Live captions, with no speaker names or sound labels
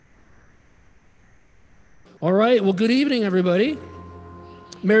All right, well, good evening, everybody.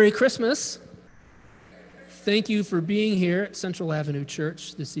 Merry Christmas. Thank you for being here at Central Avenue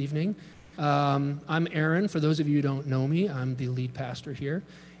Church this evening. I'm Aaron. For those of you who don't know me, I'm the lead pastor here.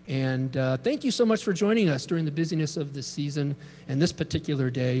 And thank you so much for joining us during the busyness of this season and this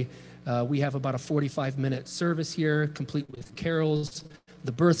particular day. We have about a 45-minute service here, complete with carols,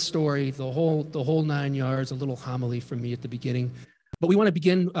 the birth story, the whole 9 yards, a little homily from me at the beginning. But we want to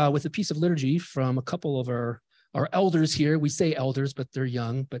begin with a piece of liturgy from a couple of our elders here. We say elders, but they're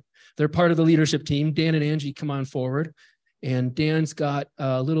young, but they're part of the leadership team. Dan and Angie, come on forward. And Dan's got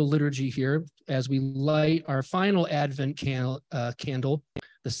a little liturgy here as we light our final Advent candle,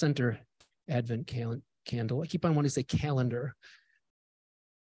 the center Advent candle. I keep on wanting to say calendar.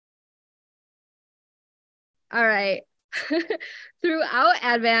 All right. Throughout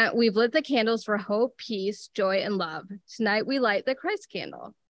Advent, we've lit the candles for hope, peace, joy, and love. Tonight, we light the Christ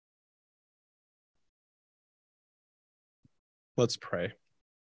candle. Let's pray.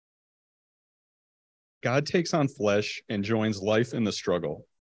 God takes on flesh and joins life in the struggle.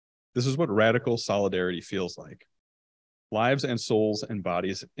 This is what radical solidarity feels like. Lives and souls and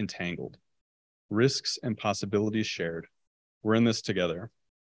bodies entangled. Risks and possibilities shared. We're in this together.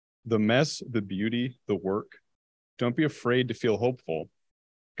 The mess, the beauty, the work. Don't be afraid to feel hopeful.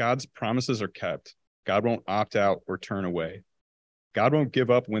 God's promises are kept. God won't opt out or turn away. God won't give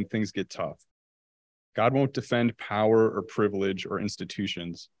up when things get tough. God won't defend power or privilege or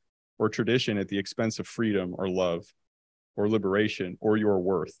institutions or tradition at the expense of freedom or love or liberation or your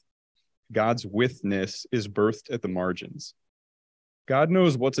worth. God's withness is birthed at the margins. God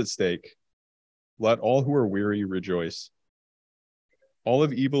knows what's at stake. Let all who are weary rejoice. All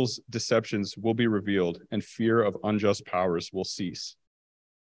of evil's deceptions will be revealed, and fear of unjust powers will cease.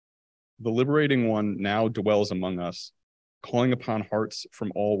 The liberating one now dwells among us, calling upon hearts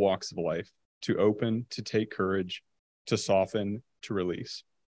from all walks of life to open, to take courage, to soften, to release.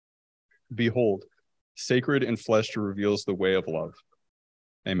 Behold, sacred and flesh reveals the way of love.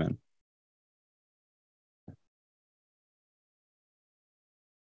 Amen.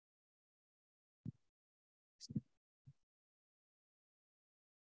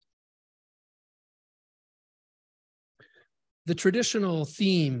 The traditional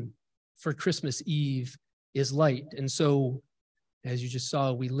theme for Christmas Eve is light. And so, as you just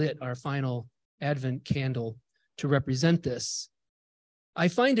saw, we lit our final Advent candle to represent this. I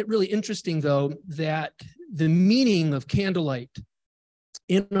find it really interesting, though, that the meaning of candlelight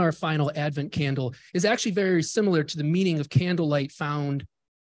in our final Advent candle is actually very similar to the meaning of candlelight found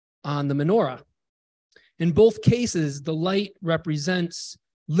on the menorah. In both cases, the light represents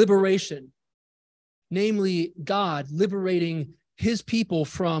liberation, namely God liberating his people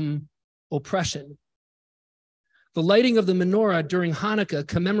from oppression. The lighting of the menorah during Hanukkah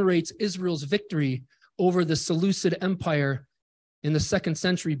commemorates Israel's victory over the Seleucid Empire in the 2nd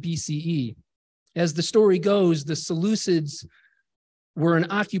century BCE. As the story goes, the Seleucids were an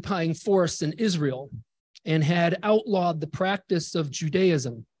occupying force in Israel and had outlawed the practice of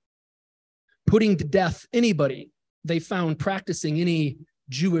Judaism, putting to death anybody they found practicing any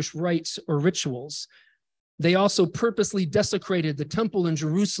Jewish rites or rituals. They also purposely desecrated the temple in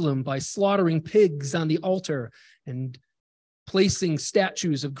Jerusalem by slaughtering pigs on the altar and placing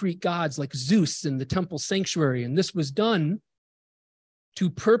statues of Greek gods like Zeus in the temple sanctuary. And this was done to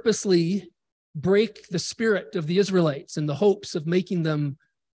purposely break the spirit of the Israelites in the hopes of making them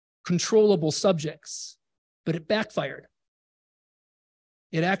controllable subjects. But it backfired.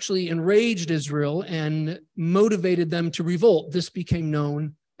 It actually enraged Israel and motivated them to revolt. This became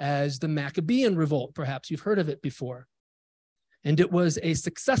known as the Maccabean Revolt. Perhaps you've heard of it before. And it was a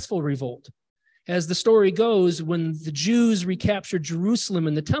successful revolt. As the story goes, when the Jews recaptured Jerusalem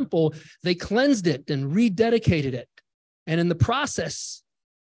and the temple, they cleansed it and rededicated it. And in the process,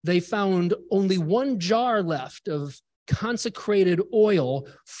 they found only one jar left of consecrated oil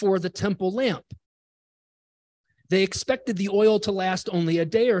for the temple lamp. They expected the oil to last only a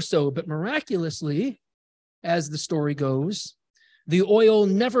day or so, but miraculously, as the story goes, the oil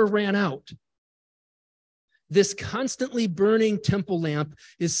never ran out. This constantly burning temple lamp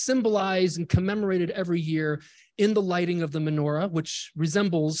is symbolized and commemorated every year in the lighting of the menorah, which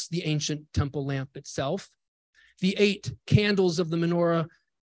resembles the ancient temple lamp itself. The 8 candles of the menorah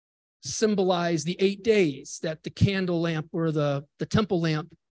symbolize the 8 days that the candle lamp or the temple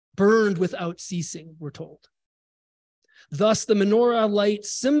lamp burned without ceasing, we're told. Thus, the menorah light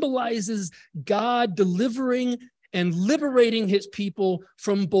symbolizes God delivering and liberating his people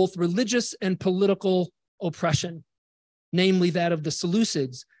from both religious and political oppression, namely that of the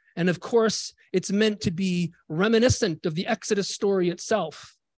Seleucids. And of course, it's meant to be reminiscent of the Exodus story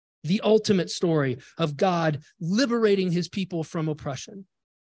itself, the ultimate story of God liberating his people from oppression.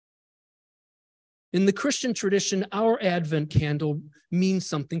 In the Christian tradition, our Advent candle means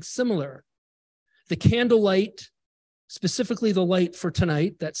something similar. The candlelight, specifically the light for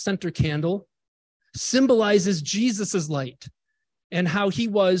tonight, that center candle, symbolizes Jesus's light and how he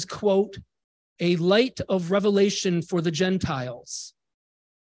was, quote, a light of revelation for the Gentiles.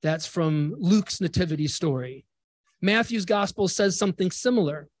 That's from Luke's nativity story. Matthew's gospel says something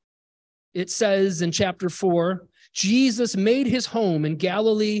similar. It says in chapter 4, Jesus made his home in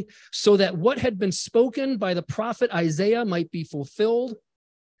Galilee so that what had been spoken by the prophet Isaiah might be fulfilled.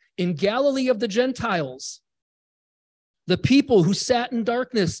 In Galilee of the Gentiles, the people who sat in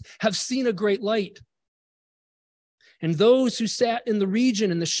darkness have seen a great light. And those who sat in the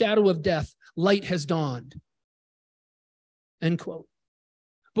region in the shadow of death, light has dawned. End quote.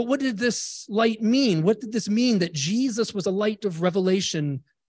 But what did this light mean? What did this mean that Jesus was a light of revelation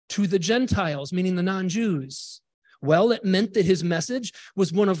to the Gentiles, meaning the non-Jews? Well, it meant that his message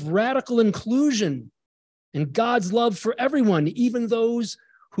was one of radical inclusion and God's love for everyone, even those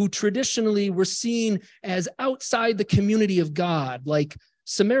who traditionally were seen as outside the community of God, like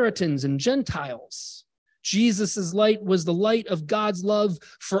Samaritans and Gentiles. Jesus' light was the light of God's love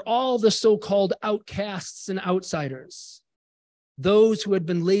for all the so-called outcasts and outsiders, those who had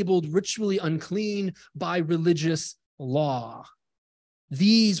been labeled ritually unclean by religious law.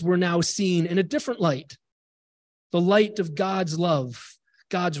 These were now seen in a different light, the light of God's love,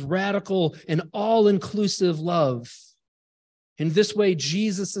 God's radical and all-inclusive love. In this way,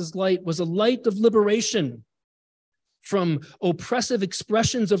 Jesus' light was a light of liberation from oppressive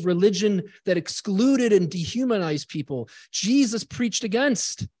expressions of religion that excluded and dehumanized people. Jesus preached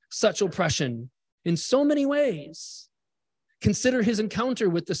against such oppression in so many ways. Consider his encounter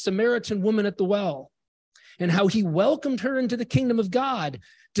with the Samaritan woman at the well and how he welcomed her into the kingdom of God,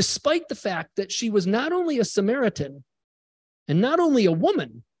 despite the fact that she was not only a Samaritan and not only a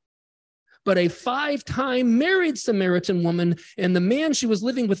woman, but a 5-time married Samaritan woman, and the man she was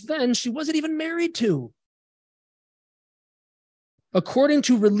living with then, she wasn't even married to. According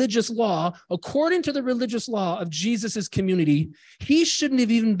to the religious law of Jesus's community, he shouldn't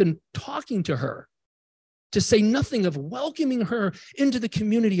have even been talking to her, to say nothing of welcoming her into the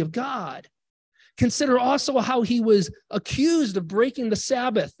community of God. Consider also how he was accused of breaking the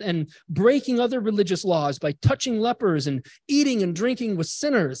Sabbath and breaking other religious laws by touching lepers and eating and drinking with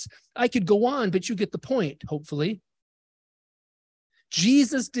sinners. I could go on, but you get the point, hopefully.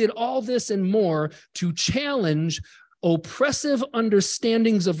 Jesus did all this and more to challenge oppressive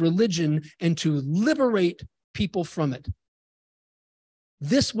understandings of religion and to liberate people from it.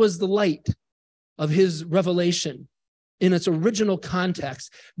 This was the light of his revelation in its original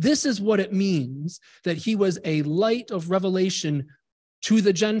context. This is what it means that he was a light of revelation to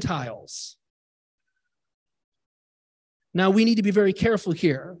the Gentiles. Now, we need to be very careful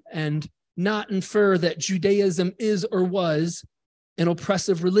here and not infer that Judaism is or was an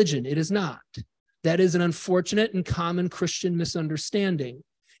oppressive religion. It is not. That is an unfortunate and common Christian misunderstanding.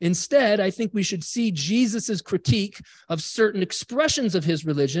 Instead, I think we should see Jesus's critique of certain expressions of his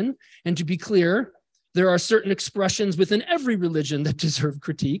religion. And to be clear, there are certain expressions within every religion that deserve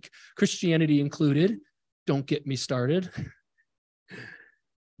critique, Christianity included. Don't get me started.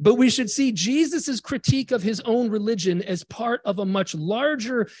 But we should see Jesus's critique of his own religion as part of a much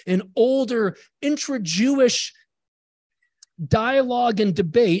larger and older intra-Jewish dialogue and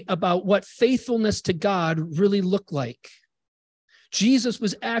debate about what faithfulness to God really looked like. Jesus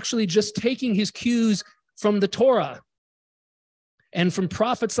was actually just taking his cues from the Torah and from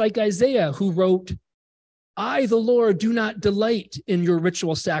prophets like Isaiah, who wrote, I, the Lord, do not delight in your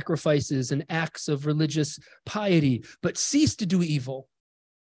ritual sacrifices and acts of religious piety, but cease to do evil.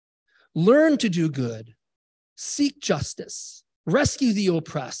 Learn to do good, seek justice, rescue the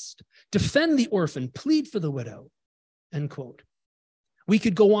oppressed, defend the orphan, plead for the widow. End quote. We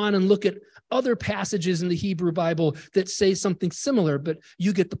could go on and look at other passages in the Hebrew Bible that say something similar, but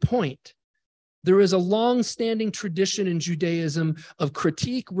you get the point. There is a long-standing tradition in Judaism of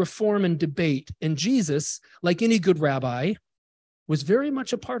critique, reform, and debate. And Jesus, like any good rabbi, was very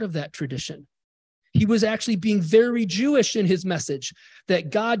much a part of that tradition. He was actually being very Jewish in his message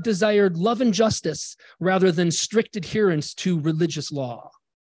that God desired love and justice rather than strict adherence to religious law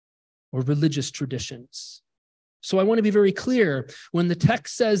or religious traditions. So I want to be very clear. When the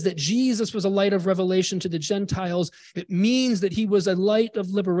text says that Jesus was a light of revelation to the Gentiles, it means that he was a light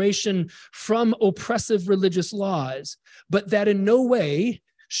of liberation from oppressive religious laws, but that in no way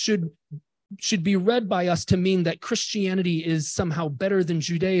should be read by us to mean that Christianity is somehow better than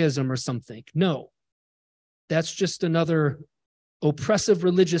Judaism or something. No, that's just another oppressive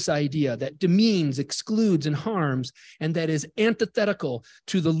religious idea that demeans, excludes, and harms, and that is antithetical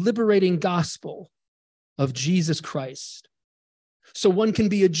to the liberating gospel of Jesus Christ. So one can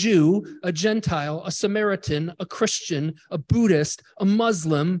be a Jew, a Gentile, a Samaritan, a Christian, a Buddhist, a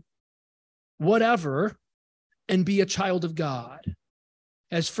Muslim, whatever, and be a child of God.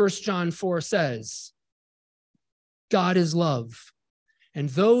 As 1 John 4 says, God is love, and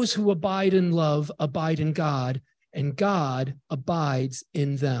those who abide in love abide in God, and God abides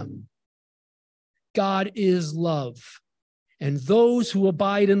in them. God is love, and those who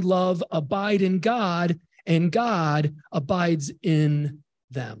abide in love abide in God, and God abides in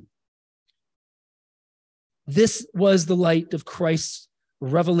them. This was the light of Christ's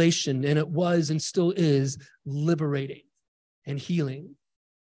revelation, and it was and still is liberating and healing.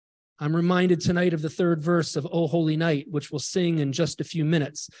 I'm reminded tonight of the third verse of O Holy Night, which we'll sing in just a few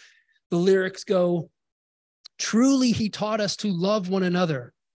minutes. The lyrics go, truly he taught us to love one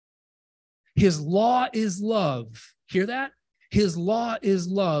another. His law is love. Hear that? His law is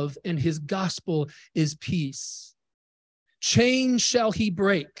love, and his gospel is peace. Chains shall he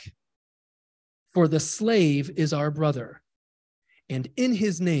break, for the slave is our brother, and in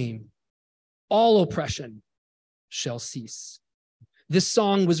his name all oppression shall cease. This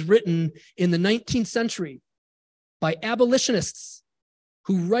song was written in the 19th century by abolitionists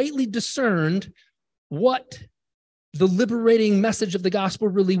who rightly discerned what the liberating message of the gospel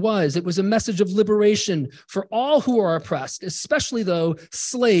really was. It was a message of liberation for all who are oppressed, especially though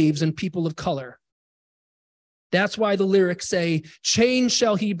slaves and people of color. That's why the lyrics say, chains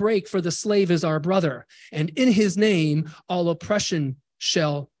shall he break, for the slave is our brother, and in his name all oppression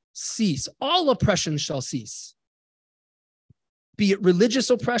shall cease. All oppression shall cease. Be it religious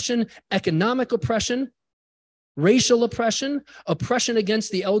oppression, economic oppression, racial oppression, oppression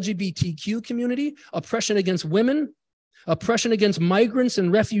against the LGBTQ community, oppression against women, oppression against migrants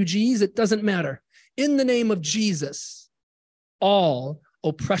and refugees, it doesn't matter. In the name of Jesus, all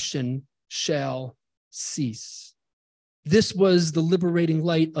oppression shall cease. This was the liberating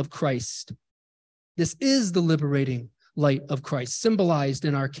light of Christ. This is the liberating light of Christ, symbolized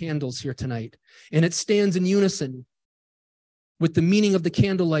in our candles here tonight. And it stands in unison with the meaning of the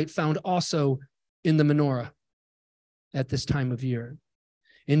candlelight found also in the menorah at this time of year.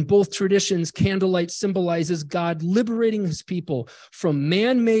 In both traditions, candlelight symbolizes God liberating his people from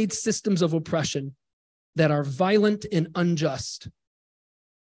man-made systems of oppression that are violent and unjust,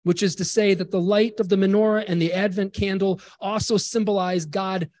 which is to say that the light of the menorah and the Advent candle also symbolize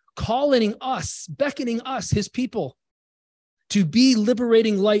God calling us, beckoning us, his people, to be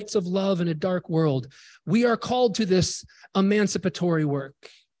liberating lights of love in a dark world. We are called to this emancipatory work.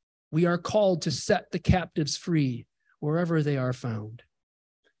 We are called to set the captives free wherever they are found.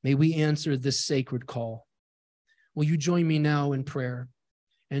 May we answer this sacred call. Will you join me now in prayer?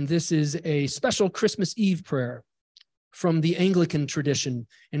 And this is a special Christmas Eve prayer from the Anglican tradition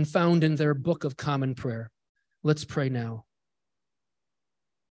and found in their Book of Common Prayer. Let's pray now.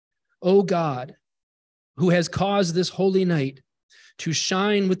 O God, who has caused this holy night to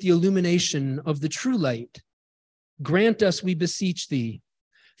shine with the illumination of the true light, grant us, we beseech thee,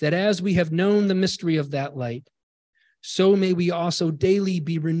 that as we have known the mystery of that light, so may we also daily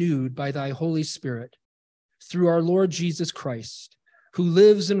be renewed by thy Holy Spirit, through our Lord Jesus Christ, who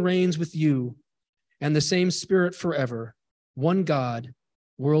lives and reigns with you, and the same Spirit forever, one God,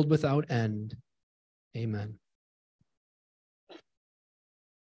 world without end. Amen.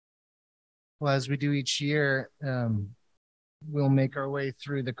 Well, as we do each year, we'll make our way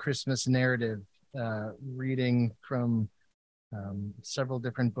through the Christmas narrative, reading from several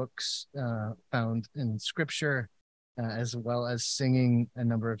different books found in Scripture, as well as singing a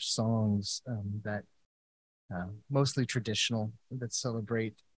number of songs that mostly traditional, that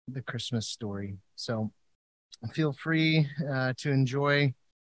celebrate the Christmas story. So feel free to enjoy.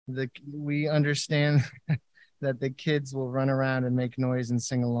 We understand that the kids will run around and make noise and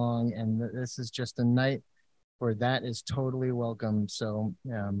sing along, and this is just a night where that is totally welcome. So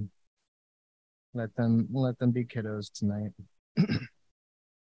let them be kiddos tonight.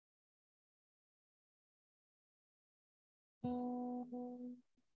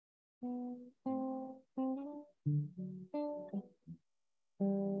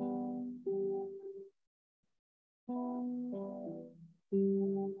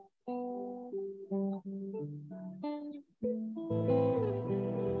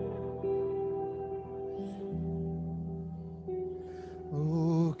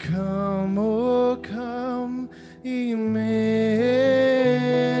 Oh come, Emmanuel,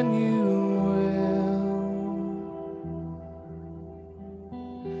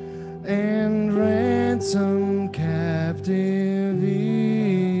 and ransom captive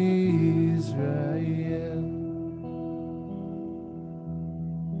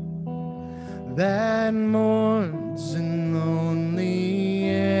that mourns in lonely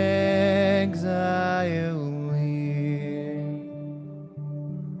exile here,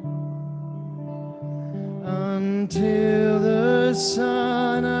 until the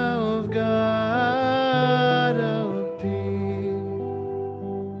Son of God appear.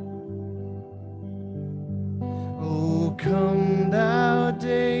 Oh, come thou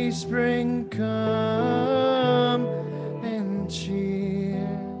day spring, come and cheer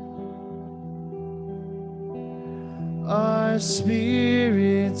our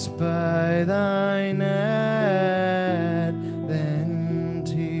spirits by thine advent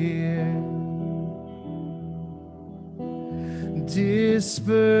here.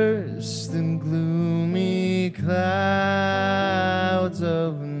 Disperse the gloomy clouds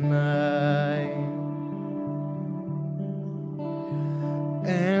of night,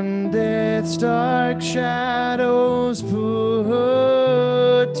 and death's dark shadows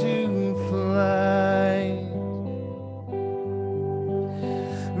put to flight.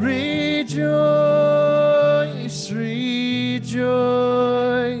 Rejoice, rejoice,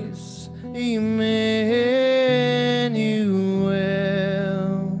 Emmanuel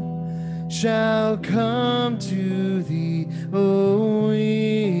shall come to thee, O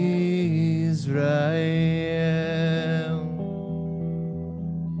Israel.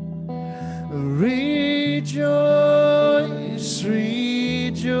 Rejoice,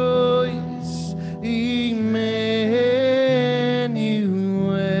 rejoice, Emmanuel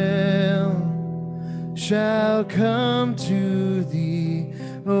shall come to thee,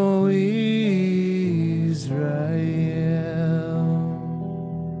 O Israel.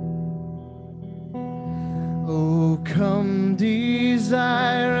 O come,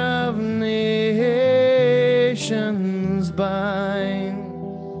 desire of nations, bind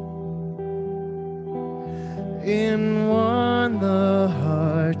in one the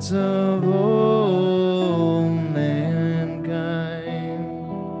hearts of all mankind.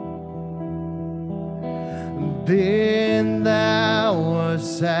 Bid thou our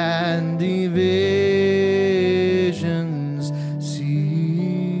sad divisions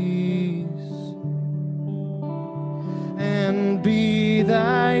cease, and be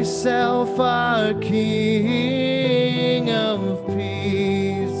thyself our King of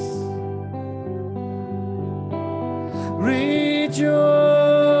peace. Rejoice,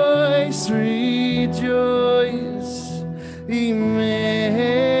 rejoice, Emmanuel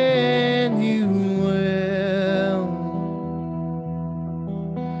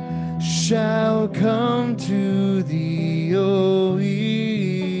shall come to thee, O Israel.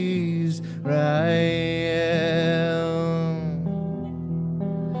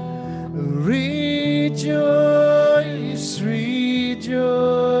 Rejoice,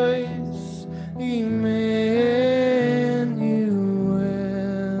 rejoice, Emmanuel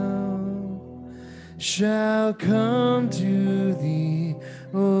shall come to thee,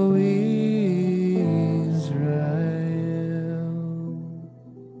 O Israel.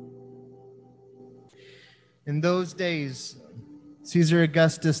 In those days, Caesar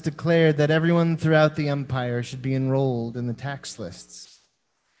Augustus declared that everyone throughout the empire should be enrolled in the tax lists.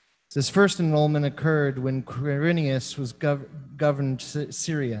 This first enrollment occurred when Quirinius was governed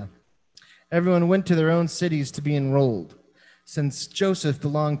Syria. Everyone went to their own cities to be enrolled. Since Joseph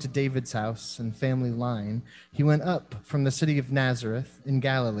belonged to David's house and family line, he went up from the city of Nazareth in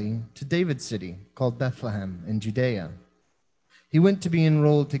Galilee to David's city called Bethlehem in Judea. He went to be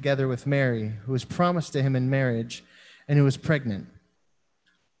enrolled together with Mary, who was promised to him in marriage and who was pregnant.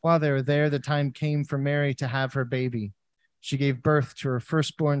 While they were there, the time came for Mary to have her baby. She gave birth to her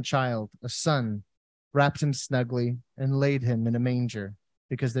firstborn child, a son, wrapped him snugly, and laid him in a manger,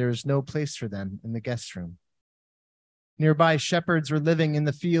 because there was no place for them in the guest room. Nearby, shepherds were living in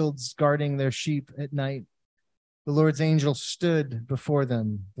the fields, guarding their sheep at night. The Lord's angel stood before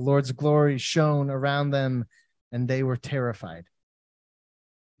them. The Lord's glory shone around them, and they were terrified.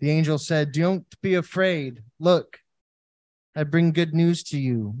 The angel said, "Don't be afraid. Look, I bring good news to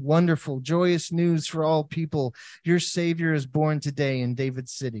you, wonderful, joyous news for all people. Your Savior is born today in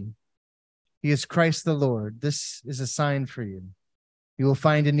David's city. He is Christ the Lord. This is a sign for you. You will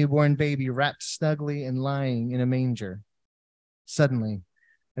find a newborn baby wrapped snugly and lying in a manger." Suddenly,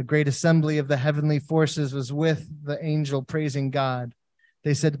 a great assembly of the heavenly forces was with the angel praising God.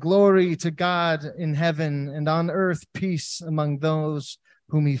 They said, "Glory to God in heaven, and on earth peace among those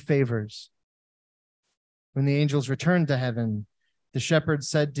whom he favors." When the angels returned to heaven, the shepherds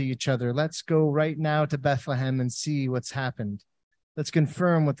said to each other, "Let's go right now to Bethlehem and see what's happened. Let's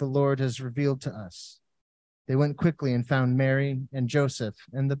confirm what the Lord has revealed to us." They went quickly and found Mary and Joseph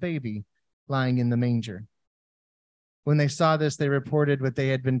and the baby lying in the manger. When they saw this, they reported what they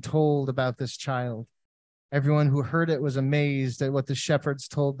had been told about this child. Everyone who heard it was amazed at what the shepherds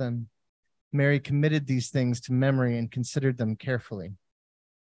told them. Mary committed these things to memory and considered them carefully.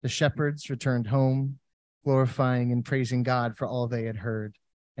 The shepherds returned home, glorifying and praising God for all they had heard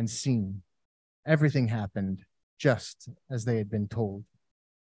and seen. Everything happened just as they had been told.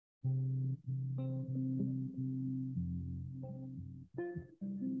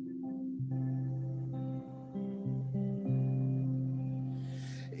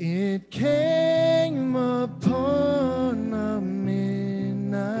 It came upon a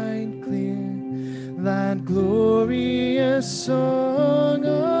midnight clear, that glorious song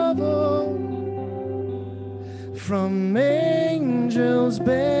of old, from angels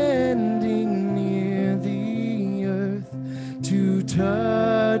bending near the earth to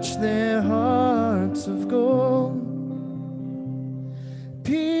touch their hearts of gold.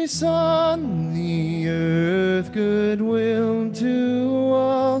 Peace on the earth, goodwill to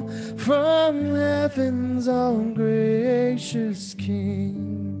all, from heaven's all gracious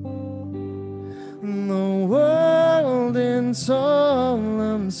King. The world in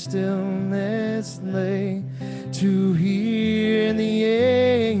solemn stillness lay to hear the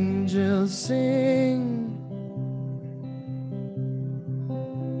angels sing.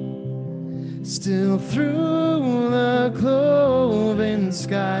 Still through the cloven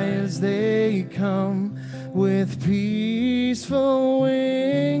skies they come, with peaceful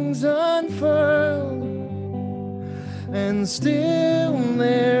wings unfurled, and still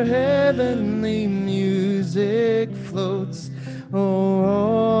their heavenly music floats o'er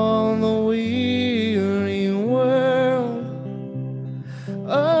all the weary world.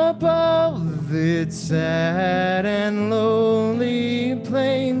 Above its sad and lonely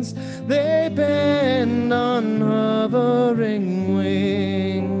plains they bend on hovering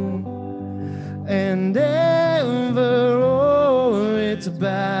wing, and ever o'er its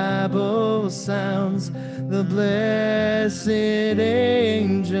babble sounds the blessed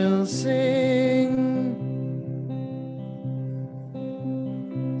angels sing.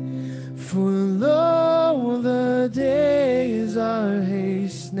 For lo, the days are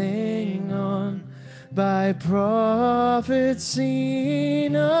hastening on, by prophets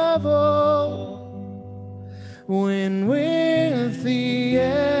seen of old, when with the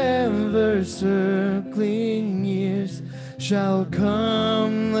ever-circling years shall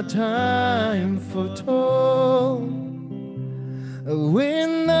come the time foretold,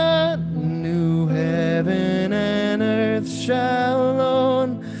 when the new heaven and earth shall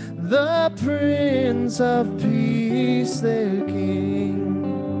own the Prince of Peace, their King,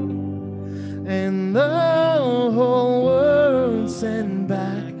 and the whole world send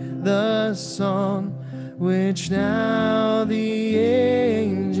back the song which now the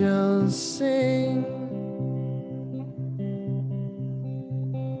angels sing.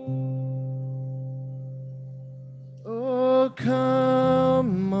 Oh,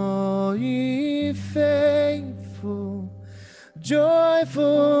 come all ye faithful,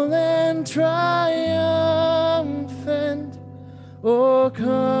 joyful and triumphant. Oh,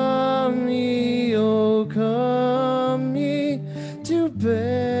 come ye to Bethlehem.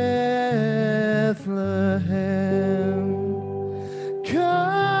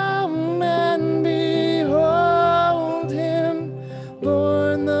 Come and behold him,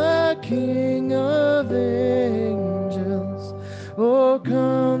 born the King of angels. Oh,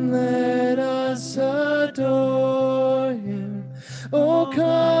 come, let us adore him. Oh,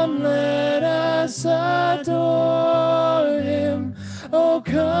 come, let us adore him. Oh,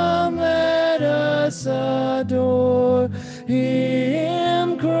 come, let us adore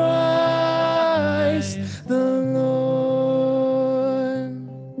him, Christ the Lord.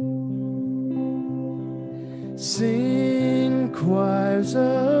 Sing, choirs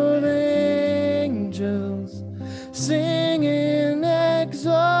of angels, sing in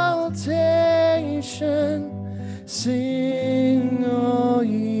exaltation. Sing, all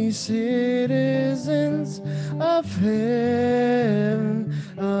ye citizens of heaven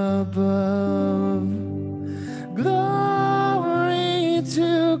above. Glory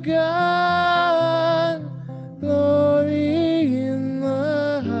to God, glory in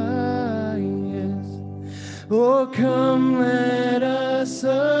the highest. Oh, come, let us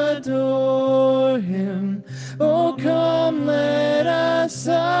adore him. Oh, come, let us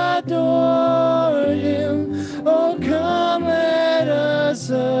adore him. Oh, come, let us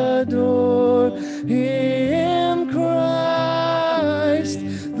adore him, Christ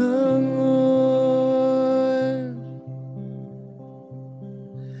the Lord.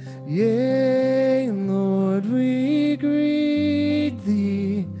 Yea, Lord, we greet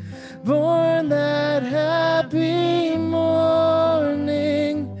thee, born that happy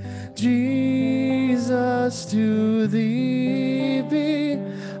to thee be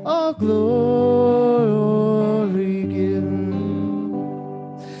all glory given.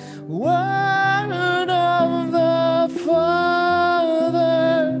 Word of the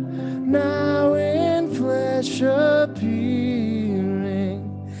Father, now in flesh appearing.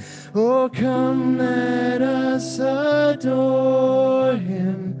 Oh, come, let us adore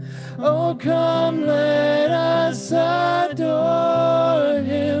him. Oh, come, let us adore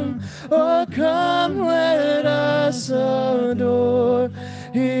him. Oh, come, let us adore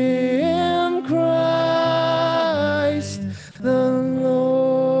him, Christ the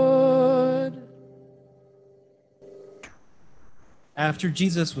Lord. After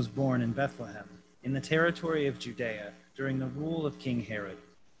Jesus was born in Bethlehem, in the territory of Judea, during the rule of King Herod,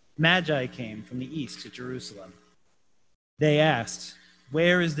 Magi came from the east to Jerusalem. They asked,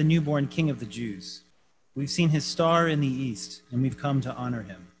 "Where is the newborn King of the Jews? We've seen his star in the east, and we've come to honor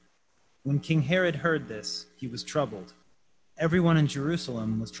him." When King Herod heard this, he was troubled. Everyone in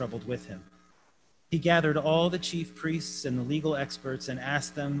Jerusalem was troubled with him. He gathered all the chief priests and the legal experts and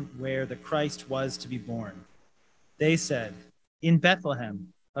asked them where the Christ was to be born. They said, "In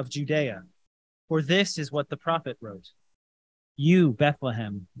Bethlehem of Judea, for this is what the prophet wrote. You,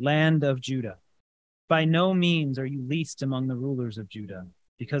 Bethlehem, land of Judah, by no means are you least among the rulers of Judah,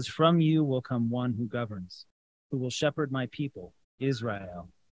 because from you will come one who governs, who will shepherd my people,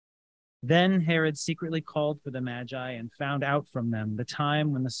 Israel." Then Herod secretly called for the Magi and found out from them the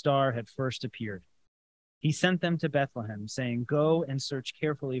time when the star had first appeared. He sent them to Bethlehem, saying, "Go and search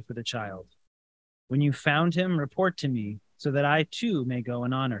carefully for the child. When you found him, report to me, so that I too may go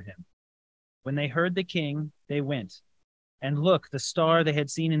and honor him." When they heard the king, they went. And look, the star they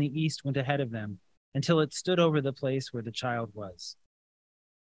had seen in the east went ahead of them, until it stood over the place where the child was.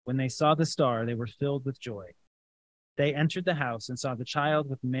 When they saw the star, they were filled with joy. They entered the house and saw the child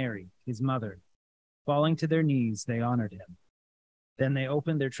with Mary, his mother. Falling to their knees, they honored him. Then they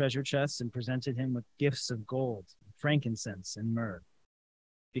opened their treasure chests and presented him with gifts of gold, frankincense, and myrrh.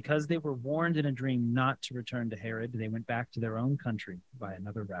 Because they were warned in a dream not to return to Herod, they went back to their own country by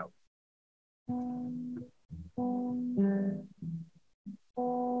another route.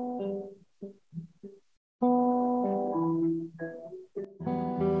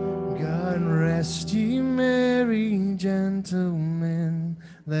 God rest ye merry gentlemen,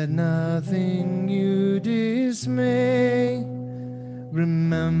 let nothing you dismay.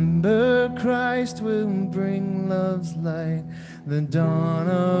 Remember Christ will bring love's light, the dawn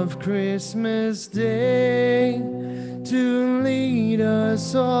of Christmas Day, to lead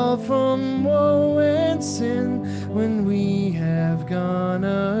us all from woe and sin when we have gone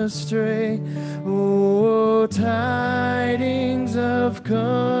astray. Oh, tidings of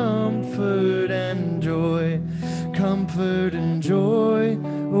comfort and joy, comfort and joy.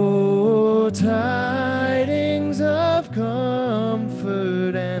 Oh, tidings of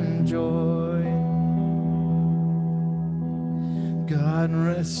comfort and joy. God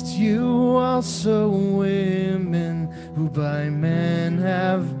rest you also, women who by men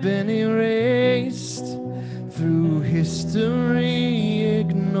have been erased, through history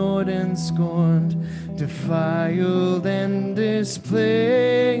ignored and scorned, defiled and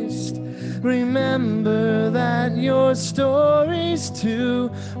displaced. Remember that your stories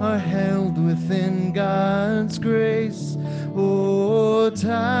too are held within God's grace. Oh,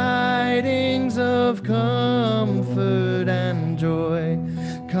 tidings of comfort and joy,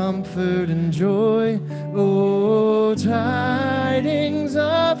 comfort and joy. Oh, tidings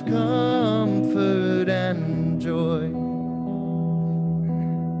of comfort and joy.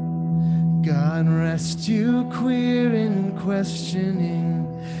 God rest you queer in questioning,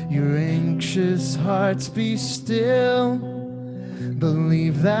 your anxious hearts be still.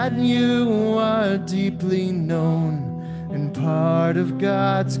 Believe that you are deeply known and part of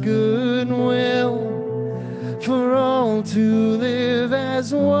God's goodwill, for all to live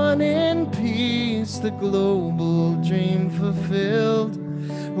as one in peace, the global dream fulfilled.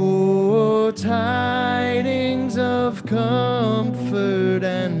 Oh, tidings of comfort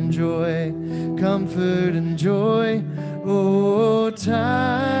and joy, comfort and joy. Oh,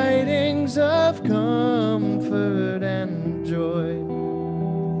 tidings of comfort and joy.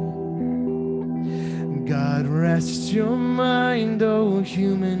 God rest your mind, O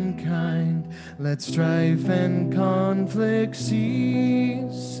humankind. Let strife and conflict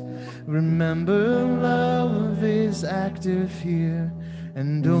cease. Remember, love is active here,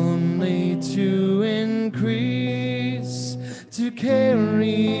 and only to increase, to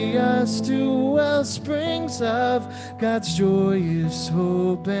carry us to well springs of God's joyous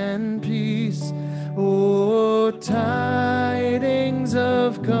hope and peace. Oh, tidings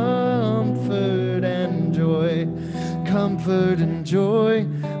of comfort and joy, joy, comfort and joy.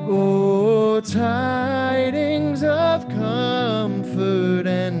 Oh, tidings of comfort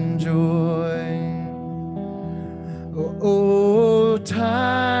and joy. Oh,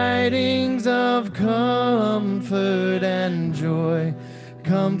 tidings of comfort and joy,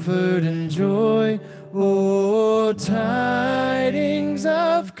 comfort and joy. Oh, tidings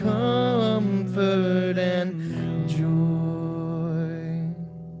of comfort and joy.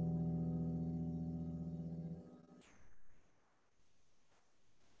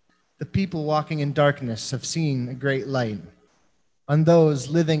 The people walking in darkness have seen a great light. On those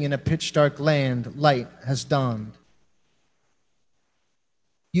living in a pitch-dark land, light has dawned.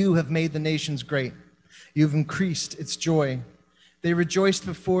 You have made the nations great. You've increased its joy. They rejoiced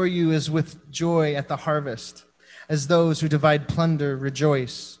before you as with joy at the harvest, as those who divide plunder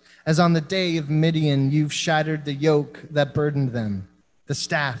rejoice. As on the day of Midian, you've shattered the yoke that burdened them, the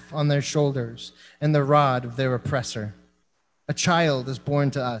staff on their shoulders, and the rod of their oppressor. A child is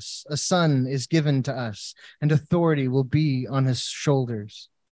born to us, a son is given to us, and authority will be on his shoulders.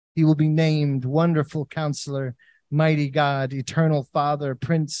 He will be named Wonderful Counselor, Mighty God, Eternal Father,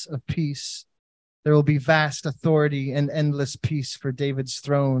 Prince of Peace. There will be vast authority and endless peace for David's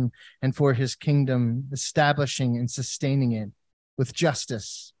throne and for his kingdom, establishing and sustaining it with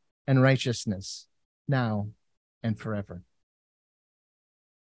justice and righteousness, now and forever.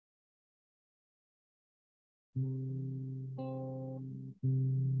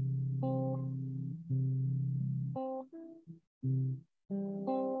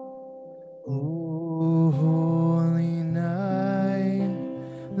 Oh, holy night,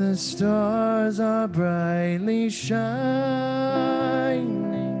 the stars are brightly shining.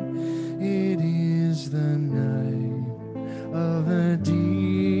 It is the night of the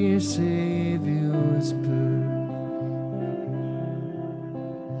dear Savior's birth.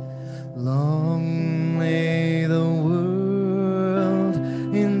 Long lay the world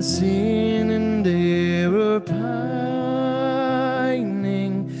in sin and error pining,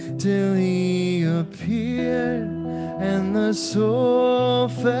 till he appeared and the soul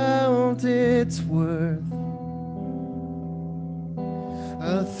felt its worth.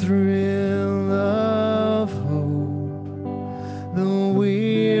 A thrill of hope, the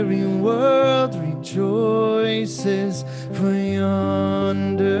weary world rejoices, for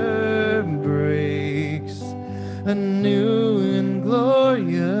yonder breaks a new and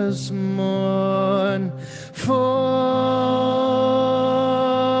glorious morn. Fall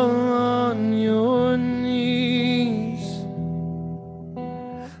on your knees,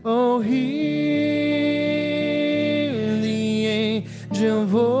 oh, hear the angel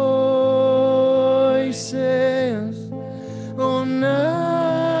voices, oh, night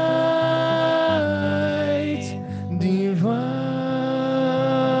divine,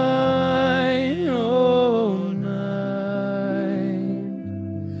 oh, night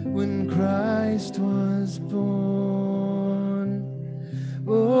when Christ was born,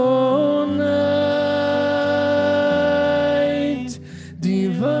 oh, night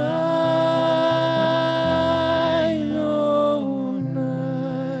divine,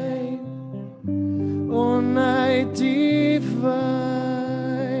 oh, night divine.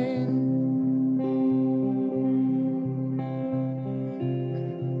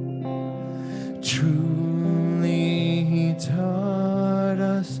 Truly he taught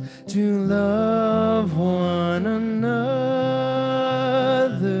us to love one another.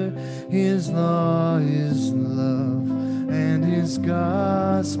 His law is love, and his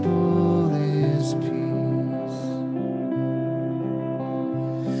gospel is peace.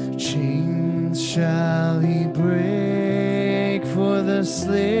 Chains shall he break, for the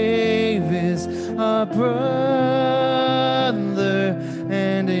slave is our brother,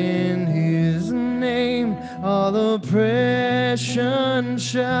 and in his name all oppression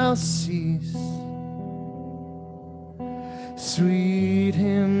shall cease. Sweet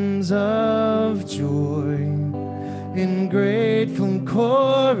hymns of joy in grateful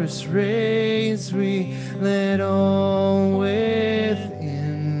chorus raise we, let all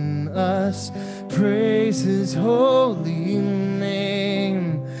within us praise his holy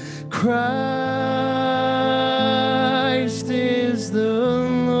name. Christ is the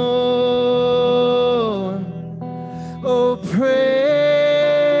Lord. Oh, praise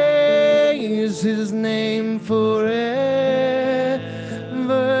his name forever.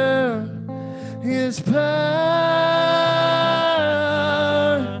 His power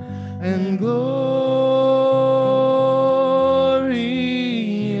and glory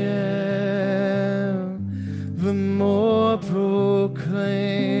evermore proclaim.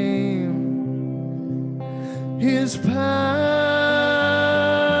 His power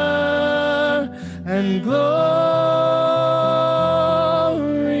and and glory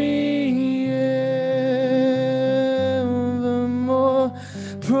evermore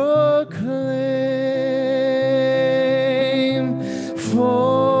proclaim. Fall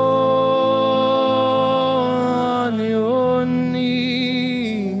on your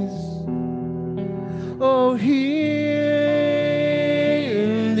knees. Oh, hear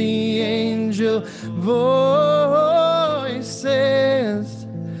the angel voices.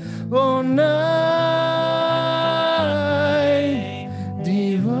 Oh, night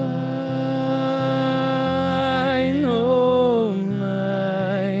divine, oh,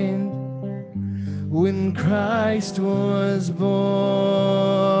 night when Christ was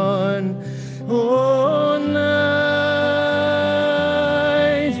born. Oh, night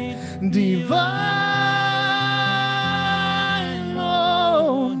divine,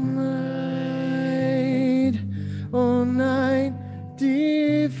 oh, night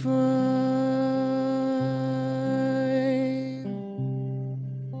divine.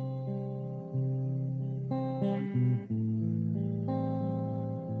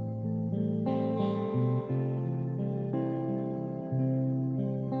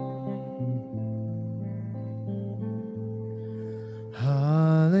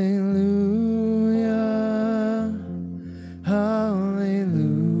 Hallelujah, hallelujah,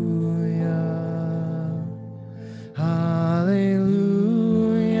 hallelujah,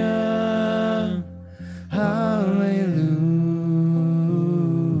 hallelujah,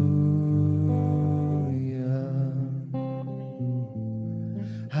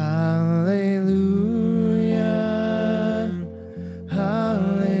 hallelujah, hallelujah,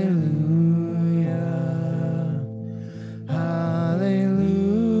 hallelujah,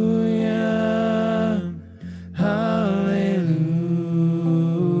 hallelujah,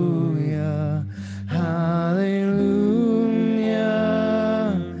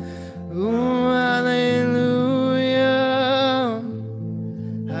 hallelujah, oh, hallelujah,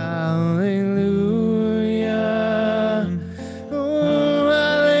 hallelujah, oh,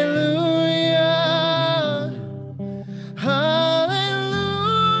 hallelujah, hallelujah, hallelujah,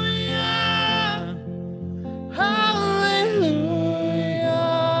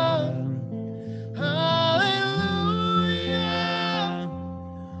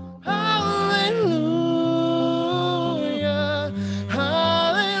 hallelujah,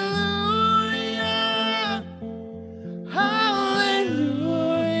 hallelujah, hallelujah,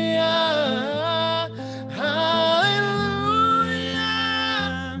 hallelujah,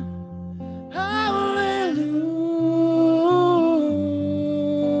 hallelujah.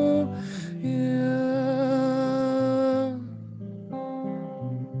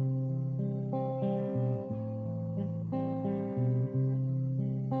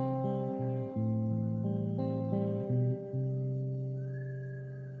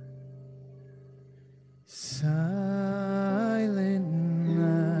 Silent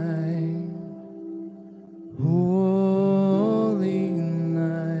night, holy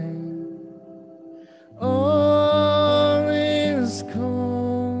night, all is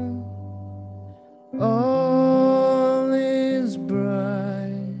calm, all is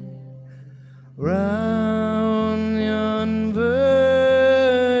bright, round yon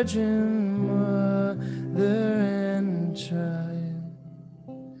virgin mother and child.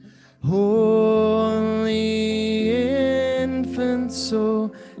 Holy infant,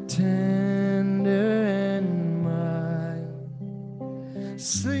 so tender and mild,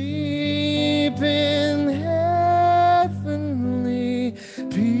 sleep in heavenly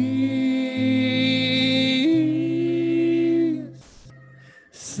peace,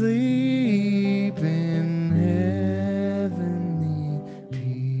 sleep in heavenly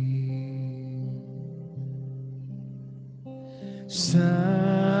peace. Silent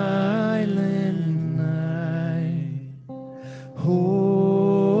night, holy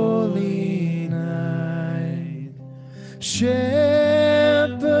night,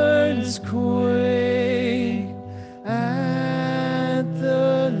 shepherds quake at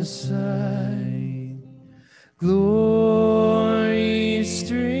the sight, glory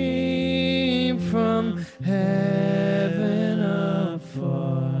stream from heaven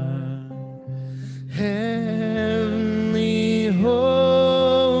afar, heavenly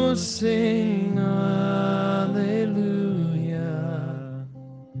hosts sing hallelujah.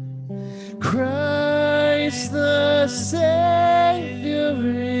 Christ the Savior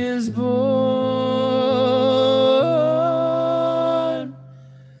is born.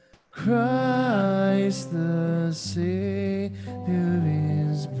 Christ the Savior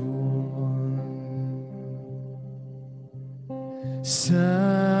is born.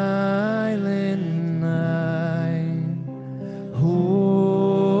 Silent night,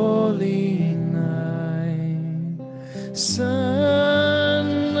 holy night,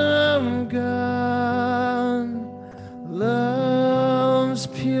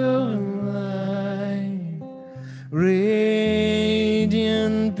 most pure light, radiant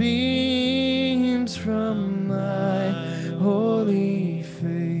beams from thy holy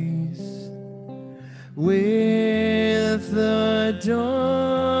face, with the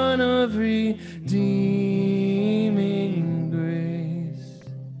dawn of redeeming grace.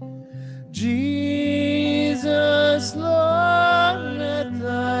 Jesus, Lord, at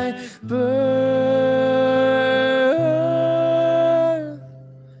thy birth,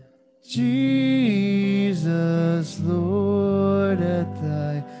 Jesus, Lord, at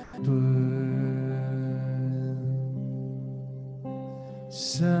thy birth.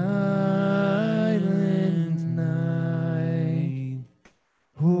 Silent night,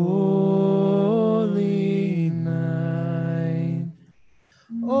 holy night,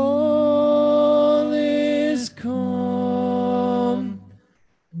 all is calm,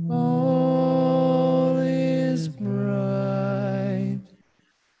 all is bright,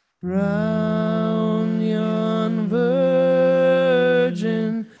 round yon virgin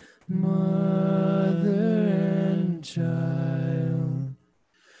mother and child,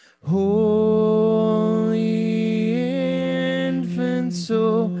 holy infant,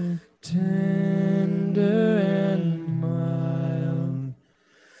 so tender and mild,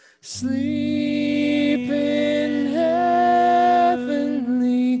 sleep in heavenly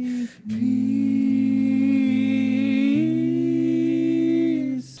peace,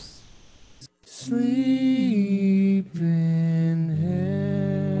 sleep in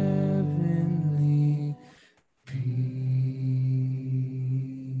heavenly peace.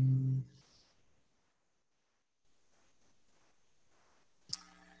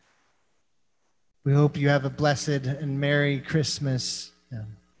 We hope you have a blessed and Merry Christmas.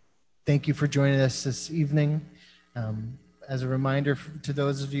 Thank you for joining us this evening. As a reminder to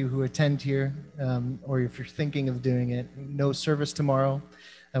those of you who attend here, or if you're thinking of doing it, no service tomorrow.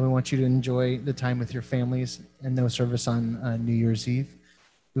 And we want you to enjoy the time with your families, and no service on New Year's Eve.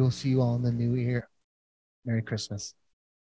 We will see you all in the new year. Merry Christmas.